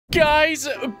Guys,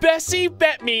 Bessie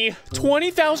bet me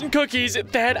 20,000 cookies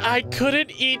that I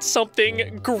couldn't eat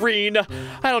something green.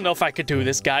 I don't know if I could do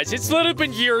this, guys. It's literally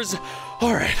been years.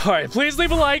 All right. Please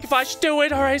leave a like if I should do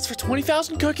it. All right, it's for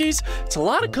 20,000 cookies. It's a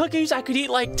lot of cookies. I could eat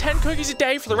like 10 cookies a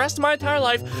day for the rest of my entire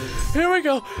life. Here we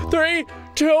go. 3,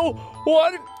 2,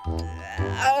 1.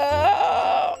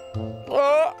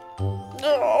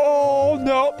 Oh,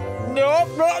 nope.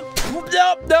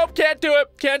 Can't do it.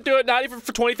 Can't do it. Not even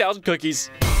for 20,000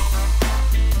 cookies.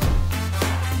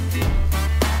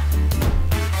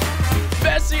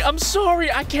 Bessie, I'm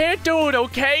sorry, I can't do it,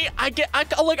 okay?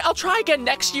 I'll try again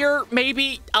next year,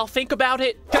 maybe. I'll think about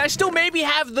it. Can I still maybe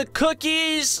have the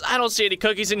cookies? I don't see any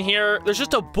cookies in here. There's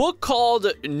just a book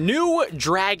called New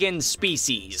Dragon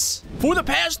Species. For the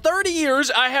past 30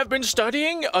 years, I have been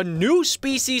studying a new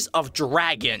species of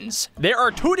dragons. There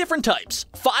are 2 different types,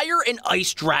 fire and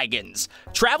ice dragons.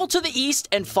 Travel to the east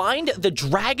and find the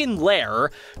dragon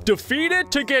lair. Defeat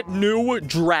it to get new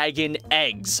dragon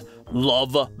eggs.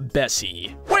 Love,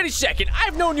 Bessie. Wait a second,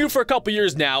 I've known you for a couple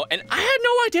years now, and I had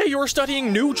no idea you were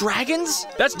studying new dragons.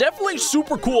 That's definitely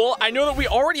super cool. I know that we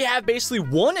already have basically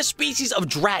one species of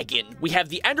dragon. We have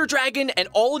the Ender Dragon and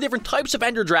all the different types of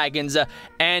Ender Dragons,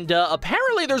 and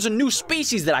apparently there's a new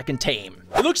species that I can tame.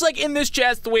 It looks like in this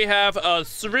chest we have a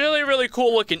really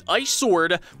cool looking ice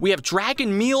sword. We have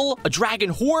dragon meal, a dragon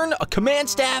horn, a command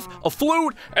staff, a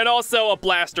flute, and also a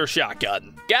blaster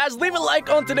shotgun. Guys, leave a like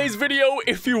on today's video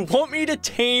if you want me to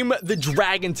tame the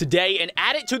dragon today and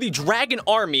add it to the dragon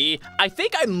army. I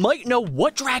think I might know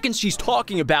what dragons she's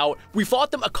talking about. We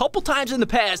fought them a couple times in the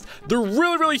past. They're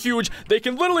really huge. They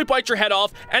can literally bite your head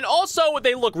off, and also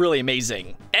they look really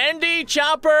amazing. Andy,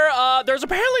 Chopper, there's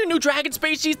apparently a new dragon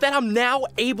species that I'm now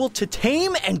able to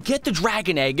tame and get the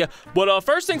dragon egg. But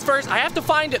first things first, I have to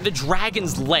find the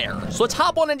dragon's lair. So let's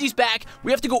hop on Andy's back.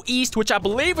 We have to go east, which I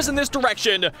believe is in this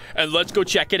direction, and let's go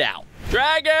check it out.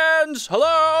 Dragons!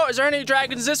 Hello? Is there any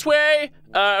dragons this way?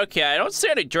 Okay, I don't see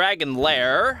any dragon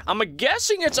lair. I'm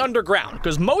guessing it's underground,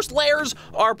 because most lairs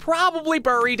are probably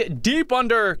buried deep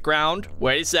underground.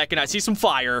 Wait a second, I see some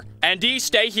fire. Andy,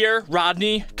 stay here.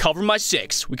 Rodney, cover my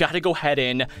 6. We gotta go head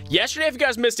in. Yesterday, if you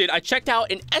guys missed it, I checked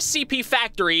out an SCP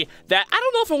factory that I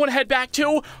don't know if I want to head back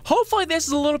to. Hopefully, this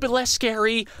is a little bit less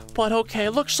scary, but okay,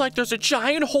 it looks like there's a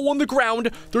giant hole in the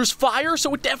ground. There's fire,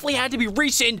 so it definitely had to be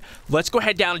recent. Let's go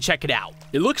head down and check it out.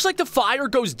 It looks like the fire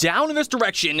goes down in this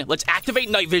direction. Let's activate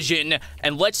night vision,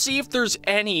 and let's see if there's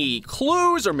any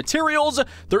clues or materials.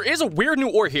 There is a weird new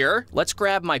ore here. Let's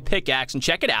grab my pickaxe and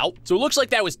check it out. So it looks like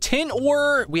that was tin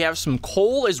ore. We have some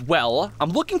coal as well.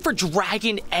 I'm looking for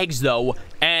dragon eggs, though,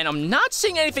 and I'm not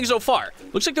seeing anything so far.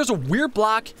 Looks like there's a weird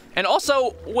block, and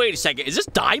also, wait a second, is this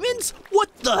diamonds?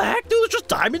 What the heck, dude? There's just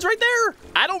diamonds right there?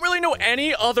 I don't really know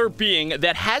any other being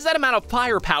that has that amount of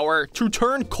firepower to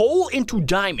turn coal into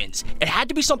diamonds. It had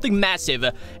to be something massive,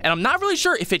 and I'm not really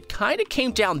sure if it kind of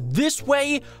came down this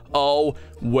way. Oh,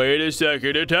 wait a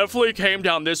second. It definitely came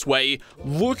down this way.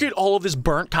 Look at all of this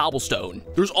burnt cobblestone.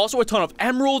 There's also a ton of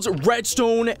emeralds,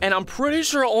 redstone, and I'm pretty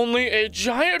sure only a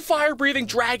giant fire-breathing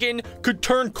dragon could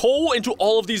turn coal into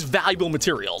all of these valuable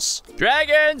materials.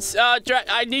 Dragons,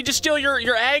 I need to steal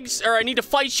your eggs, or I need to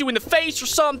fight you in the face or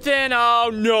something. Oh,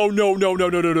 no,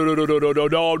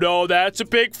 that's a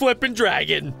big flippin'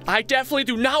 dragon. I definitely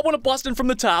do not want to bust in from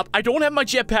the top. I don't have my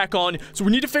jetpack on, so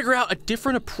we need to figure out a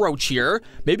different approach here.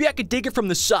 Maybe I could dig it from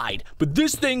the side, but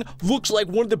this thing looks like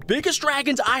one of the biggest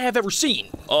dragons I have ever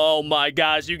seen. Oh my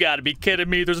gosh, you gotta be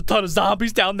kidding me. There's a ton of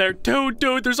zombies down there too,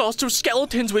 dude. There's also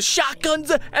skeletons with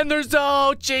shotguns, and there's,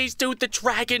 oh jeez, dude, the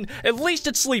dragon. At least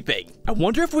it's sleeping. I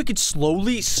wonder if we could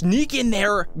slowly sneak in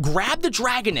there, grab the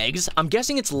dragon eggs. I'm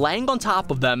guessing it's laying on top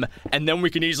of them, and then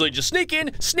we can easily just sneak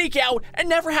in, sneak out, and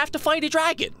never have to fight a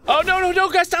dragon. Oh,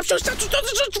 no, guys, stop. There's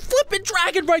a flippin'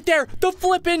 dragon right there. The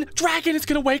flippin' dragon is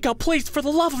gonna wake up. Please, for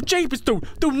the love of James, dude,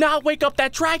 do not wake up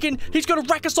that dragon. He's gonna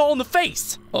wreck us all in the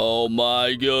face. Oh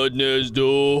my goodness,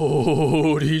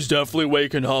 dude. He's definitely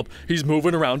waking up. He's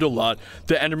moving around a lot.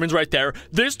 The Enderman's right there.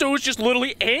 This dude's just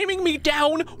literally aiming me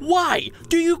down. Why?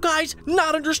 Do you guys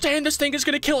not understand this thing is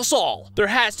gonna kill us all? There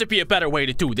has to be a better way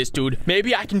to do this, dude.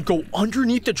 Maybe I can go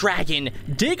underneath the dragon,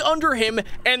 dig under him,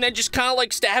 and then just kind of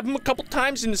like stab him a couple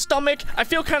times in the stomach. I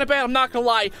feel kind of bad, I'm not gonna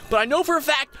lie, but I know for a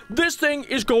fact this thing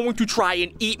is going to try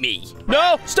and eat me.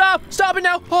 No, stop, stop it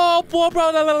now. Oh,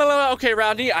 bro. Okay,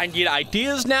 Rodney, I need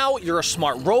ideas now. You're a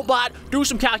smart robot. Do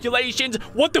some calculations.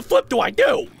 What the flip do I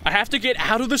do? I have to get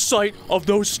out of the sight of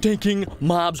those stinking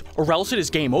mobs, or else it is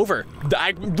game over.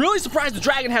 I'm really surprised the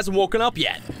dragon hasn't woken up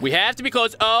yet. We have to be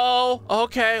close. Oh,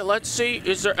 okay. Let's see.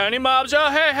 Is there any mobs? Oh,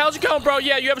 hey, how's it going, bro?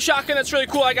 Yeah, you have a shotgun. That's really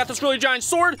cool. I got this really giant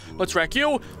sword. Let's wreck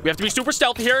you. We have to be super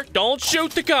stealthy here. Don't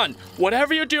shoot the gun.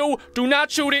 Whatever you do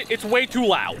not shoot it. It's way too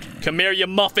loud. Come here, you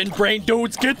muffin brain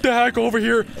dudes. Get the heck over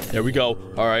here. There we go.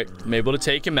 All right. I'm able to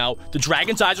take him out. The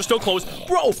dragon's eyes are still closed.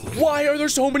 Bro, why are there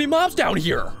so many mobs down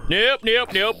here? Nope.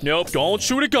 Don't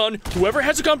shoot a gun. Whoever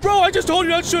has a gun. Bro, I just told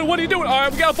you not to shoot. What are you doing? All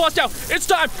right, we gotta bust out. It's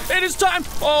time. It is time.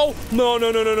 Oh, no.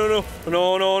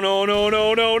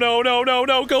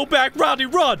 No. Go back, Rodney,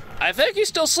 run. I think he's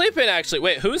still sleeping, actually.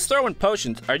 Wait, who's throwing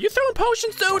potions? Are you throwing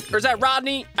potions, dude? Or is that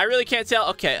Rodney? I really can't tell.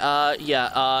 Okay,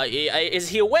 yeah, is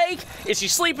he awake? Is he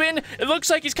sleeping? It looks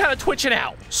like he's kind of twitching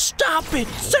out. Stop it.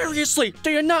 Seriously,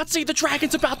 do you not see the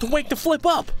dragon's about to wake the flip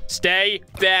up? Stay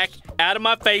back out of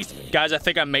my face. Guys, I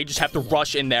think I may just have to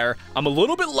rush in there. I'm a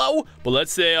little bit low, but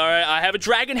let's see. All right, I have a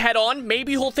dragon head on.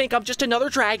 Maybe he'll think I'm just another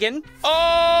dragon.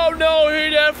 Oh, no,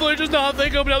 he definitely does not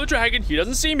think I'm another dragon. He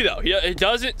doesn't see me, though. He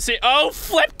doesn't see. Oh,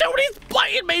 flip, dude, he's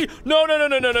biting me. No.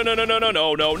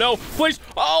 Please.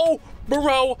 Oh,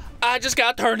 bro, I just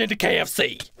got turned into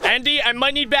KFC. Andy, I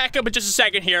might need backup in just a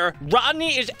second here.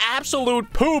 Rodney is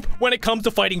absolute poop when it comes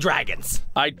to fighting dragons.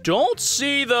 I don't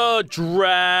see the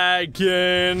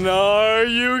dragon. Are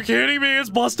you kidding me? It's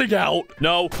busting out.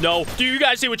 No. Do you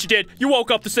guys see what you did? You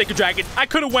woke up the stinking dragon. I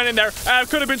could have went in there. I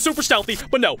could have been super stealthy,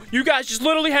 but no. You guys just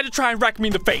literally had to try and wreck me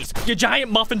in the face. You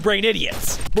giant muffin brain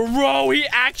idiots. Bro, he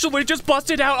actually just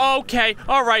busted out. Okay,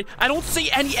 all right. I don't see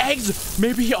any eggs.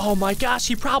 Maybe, oh my gosh,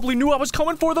 he probably knew I was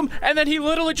coming for them, and then he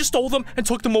literally just stole them and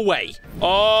took them away.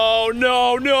 Oh,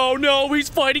 no. He's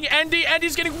fighting Andy.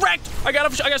 Andy's getting wrecked. I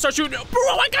gotta start shooting. Bro,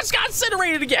 I just got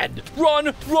incinerated again.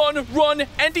 Run.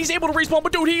 Andy's able to respawn,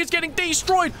 but dude, he is getting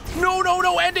destroyed.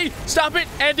 No, Andy. Stop it,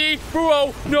 Andy.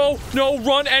 Bro, no.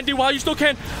 Run, Andy, while you still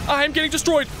can. I am getting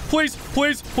destroyed.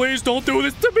 Please, don't do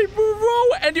this to me, bro.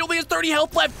 Andy only has 30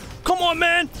 health left. Come on,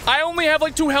 man. I only have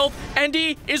like 2 health.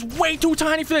 Andy is way too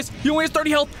tiny for this. He only has 30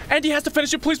 health. Andy has to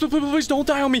finish it. Please, don't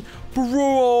die on me.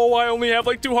 Bro, I only have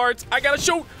like 2 hearts. I gotta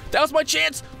shoot. That was my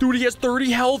chance. Dude, he has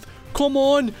 30 health. Come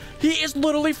on. He is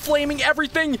literally flaming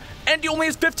everything. Andy only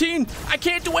has 15. I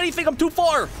can't do anything. I'm too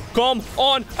far. Come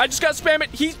on. I just gotta spam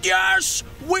it. Yes!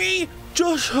 We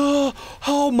just...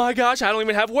 Oh my gosh. I don't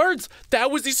even have words. That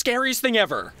was the scariest thing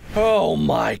ever. Oh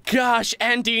my gosh,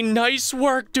 Andy, nice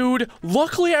work, dude.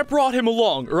 Luckily, I brought him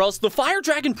along, or else the fire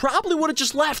dragon probably would have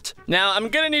just left. Now, I'm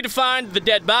gonna need to find the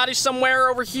dead body somewhere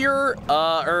over here.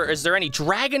 Or is there any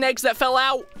dragon eggs that fell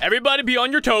out? Everybody be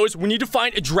on your toes. We need to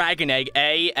find a dragon egg,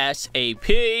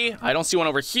 ASAP. I don't see one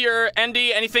over here.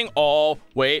 Andy, anything? Oh,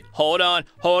 wait, hold on.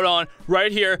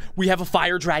 Right here, we have a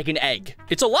fire dragon egg.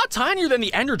 It's a lot tinier than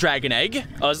the ender dragon egg.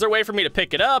 Is there a way for me to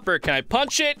pick it up, or can I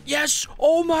punch it? Yes.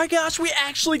 Oh my gosh, we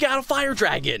actually got a fire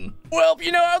dragon. Well,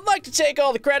 you know, I'd like to take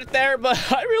all the credit there,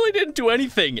 but I really didn't do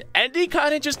anything. Andy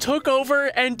kind of just took over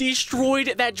and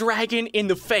destroyed that dragon in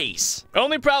the face.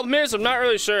 Only problem is, I'm not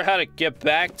really sure how to get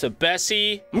back to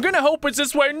Bessie. I'm gonna hope it's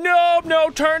this way. No,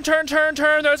 turn.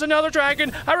 There's another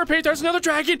dragon. I repeat, there's another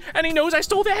dragon, and he knows I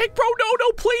stole the egg. Bro,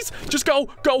 no, please. Just go.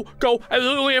 I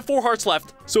only have 4 hearts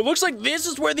left. So it looks like this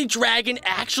is where the dragon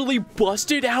actually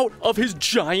busted out of his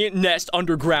giant nest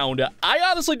underground. I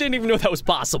honestly didn't even know that was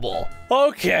possible.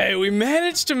 Okay, we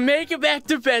managed to make it back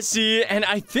to Bessie, and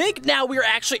I think now we are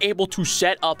actually able to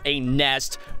set up a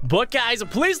nest. But guys,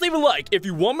 please leave a like if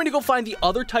you want me to go find the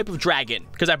other type of dragon,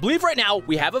 because I believe right now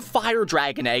we have a fire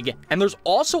dragon egg, and there's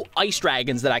also ice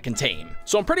dragons that I can tame.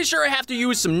 So I'm pretty sure I have to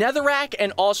use some netherrack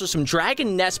and also some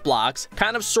dragon nest blocks,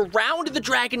 kind of surround the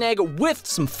dragon egg with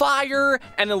some fire,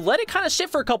 and then let it kind of sit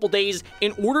for a couple days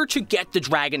in order to get the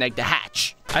dragon egg to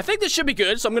hatch. I think this should be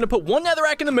good, so I'm going to put 1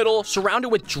 netherrack in the middle, surround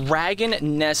it with dragon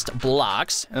nest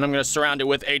blocks, and I'm going to surround it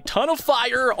with a ton of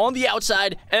fire on the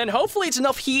outside, and hopefully it's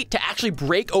enough heat to actually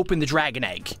break open the dragon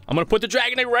egg. I'm going to put the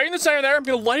dragon egg right in the center there. I'm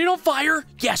going to light it on fire.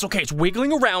 Yes, okay, it's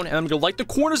wiggling around, and I'm going to light the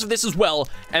corners of this as well,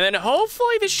 and then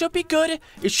hopefully this should be good.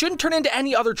 It shouldn't turn into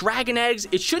any other dragon eggs.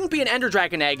 It shouldn't be an ender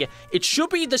dragon egg. It should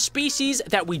be the species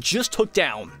that we just took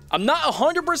down. I'm not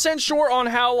 100% sure on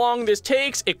how long this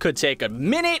takes. It could take a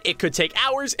minute. It could take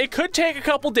hours. hours. It could take a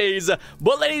couple days.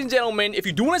 But ladies and gentlemen, if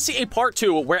you do want to see a part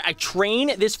 2 where I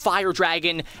train this fire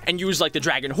dragon and use like the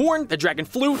dragon horn, the dragon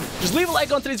flute, just leave a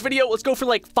like on today's video. Let's go for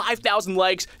like 5,000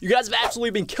 likes. You guys have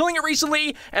absolutely been killing it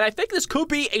recently, and I think this could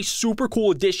be a super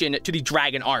cool addition to the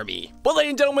dragon army. But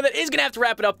ladies and gentlemen, that is gonna have to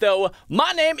wrap it up though.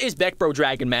 My name is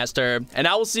BeckBroJack, and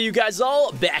I will see you guys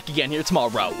all back again here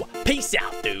tomorrow. Peace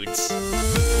out,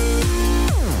 dudes.